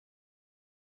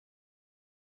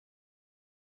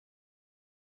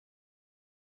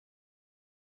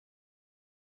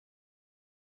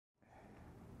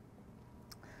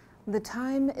The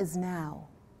time is now.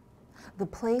 The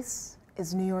place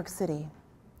is New York City.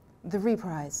 The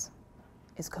reprise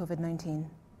is COVID-19.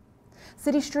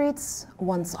 City streets,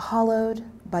 once hollowed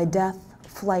by death,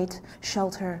 flight,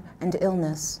 shelter, and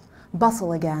illness,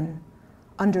 bustle again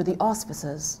under the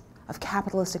auspices of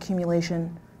capitalist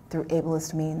accumulation through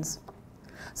ableist means.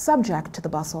 Subject to the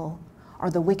bustle are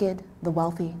the wicked, the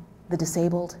wealthy, the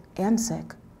disabled and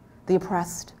sick, the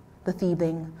oppressed, the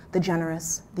thieving, the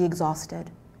generous, the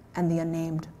exhausted, and the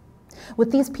unnamed.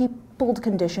 With these peopled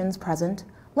conditions present,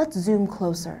 let's zoom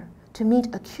closer to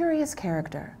meet a curious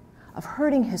character of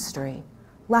hurting history,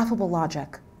 laughable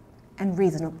logic, and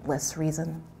reasonless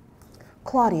reason.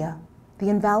 Claudia, the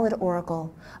Invalid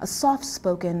Oracle, a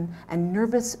soft-spoken and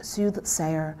nervous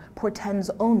soothsayer, portends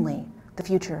only the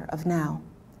future of now.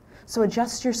 So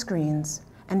adjust your screens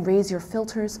and raise your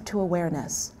filters to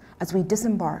awareness as we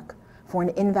disembark for an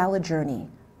invalid journey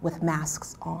with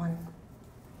masks on.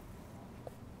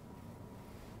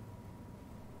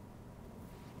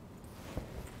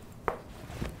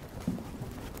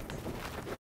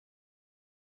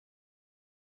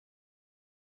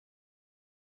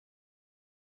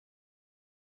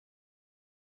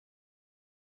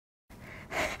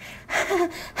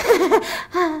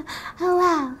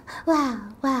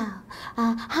 Wow.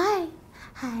 Hi.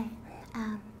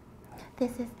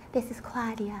 This is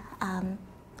Claudia.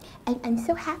 I'm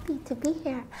so happy to be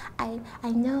here.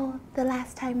 I know the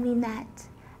last time we met,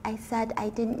 I said I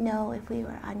didn't know if we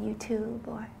were on YouTube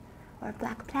or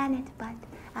Black Planet, but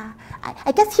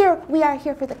I guess we are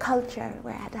here for the culture.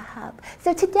 We're at a hub.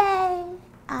 So today,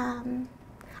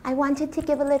 I wanted to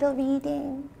give a little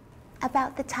reading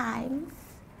about the times.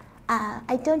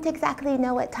 I don't exactly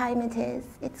know what time it is.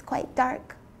 It's quite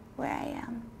dark where I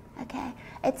am, okay?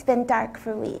 It's been dark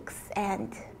for weeks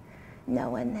and no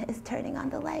one is turning on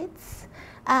the lights.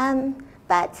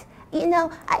 But, you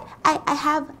know, I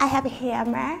have a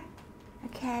hammer,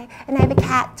 okay? And I have a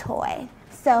cat toy.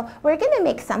 So we're gonna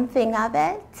make something of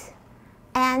it.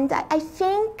 And I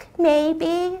think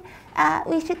maybe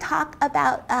we should talk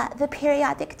about the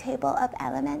periodic table of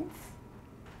elements.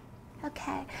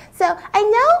 Okay, so I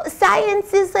know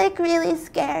science is like really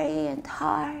scary and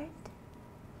hard.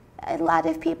 A lot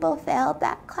of people failed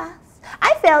that class.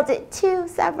 I failed it too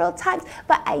several times,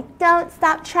 but I don't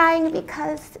stop trying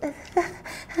because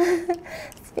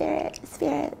spirit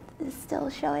is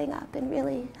still showing up in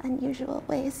really unusual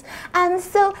ways.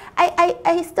 So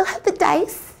I still have the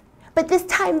dice, but this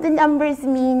time the numbers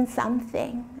mean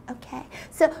something, okay?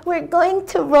 So we're going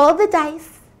to roll the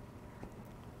dice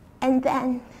and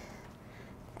then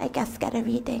I guess get a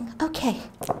reading. Okay.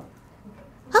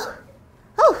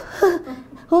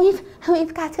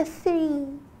 We've got a 3.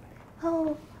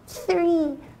 Oh,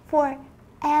 3 for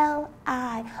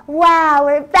L-I. Wow,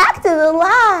 we're back to the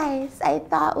lies. I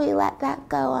thought we let that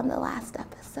go on the last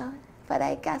episode, but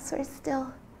I guess we're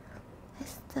still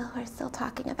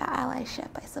talking about allyship,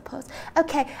 I suppose.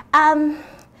 Okay,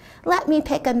 let me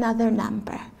pick another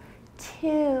number.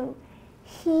 2.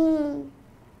 He.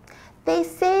 They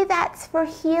say that's for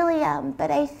helium,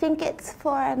 but I think it's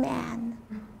for a man.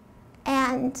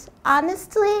 And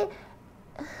honestly,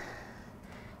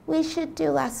 we should do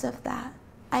less of that.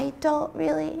 I don't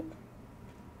really.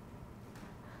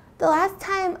 The last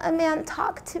time a man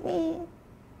talked to me,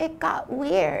 it got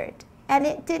weird. And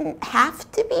it didn't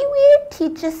have to be weird.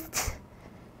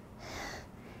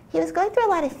 He was going through a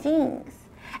lot of things.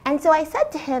 And so I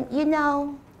said to him, you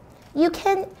know, you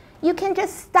can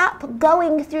just stop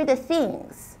going through the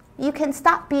things. You can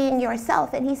stop being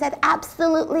yourself. And he said,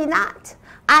 absolutely not.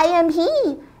 I am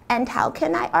he. And how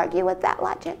can I argue with that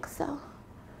logic? So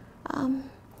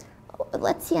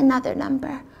let's see another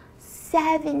number.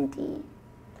 70.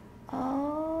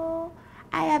 Oh,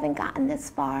 I haven't gotten this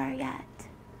far yet.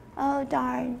 Oh,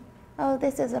 darn. Oh,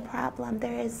 this is a problem.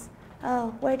 There is,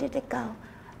 oh, where did it go?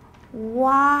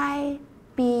 Why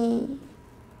B?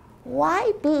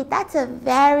 Why B? That's a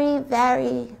very,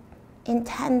 very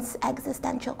intense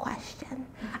existential question.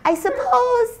 I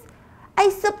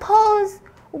suppose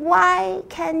Y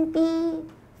can be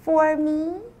for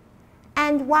me,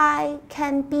 and Y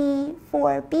can be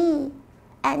for B,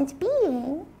 and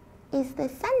being is the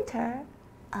center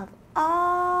of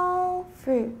all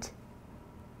fruit.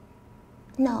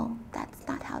 No, that's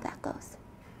not how that goes.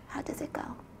 How does it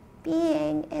go?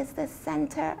 Being is the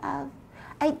center of.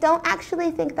 I don't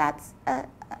actually think that's a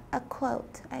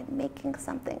quote. I'm making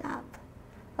something up.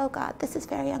 Oh God, this is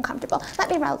very uncomfortable. Let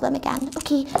me roll them again.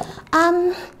 Okay.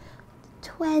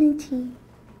 20.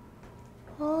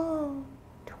 Oh,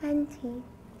 20.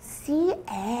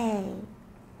 CA.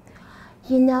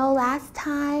 You know, last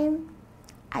time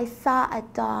I saw a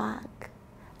dog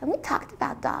And we talked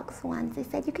about dogs once. They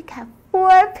said you could have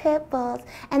 4 pit bulls.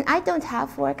 And I don't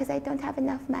have 4 because I don't have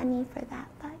enough money for that.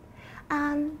 But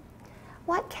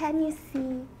what can you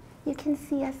see? You can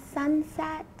see a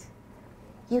sunset.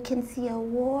 You can see a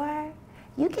war.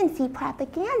 You can see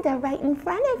propaganda right in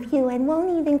front of you and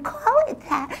won't even call it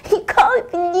that. You call it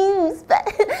the news, but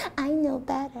I know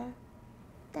better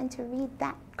than to read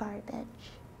that garbage.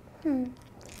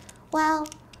 Well,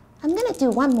 I'm gonna do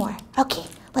one more. Okay,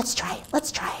 let's try it,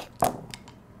 let's try it.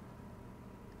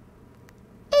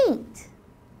 8.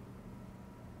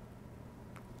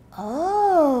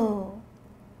 Oh,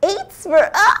 8's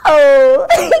for O.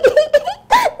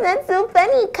 That's so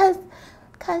funny, because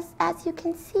as you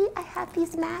can see, I have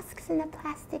these masks in a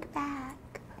plastic bag.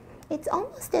 It's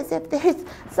almost as if there's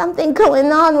something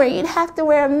going on where you'd have to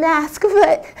wear a mask,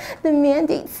 but the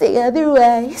mandates say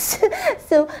otherwise.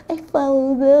 So I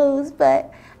follow those,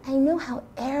 but I know how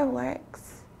air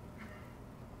works.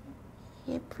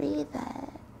 You breathe it.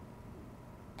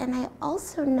 And I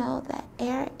also know that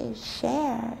air is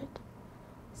shared.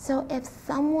 So if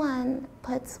someone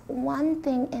puts one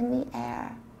thing in the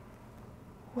air,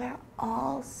 we're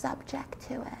all subject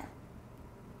to it.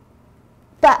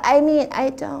 But I mean, I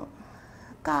don't,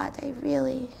 God, I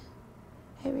really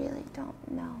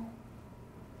don't know.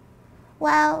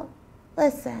 Well,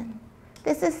 listen,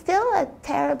 this is still a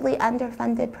terribly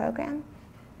underfunded program.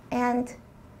 And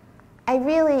I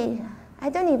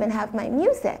don't even have my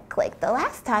music. Like the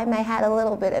last time I had a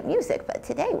little bit of music, but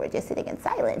today we're just sitting in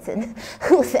silence and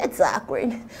that's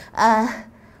awkward.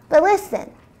 But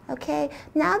listen, okay,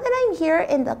 now that I'm here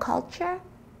in the culture,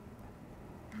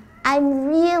 I'm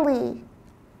really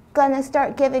gonna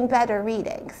start giving better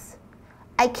readings.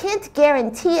 I can't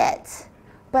guarantee it,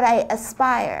 but I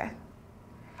aspire.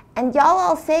 And y'all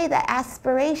all say that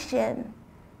aspiration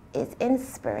is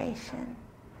inspiration.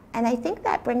 And I think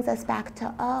that brings us back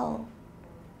to O.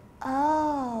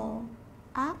 Oh,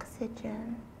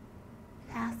 oxygen.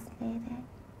 Fascinating.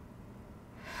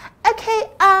 Okay,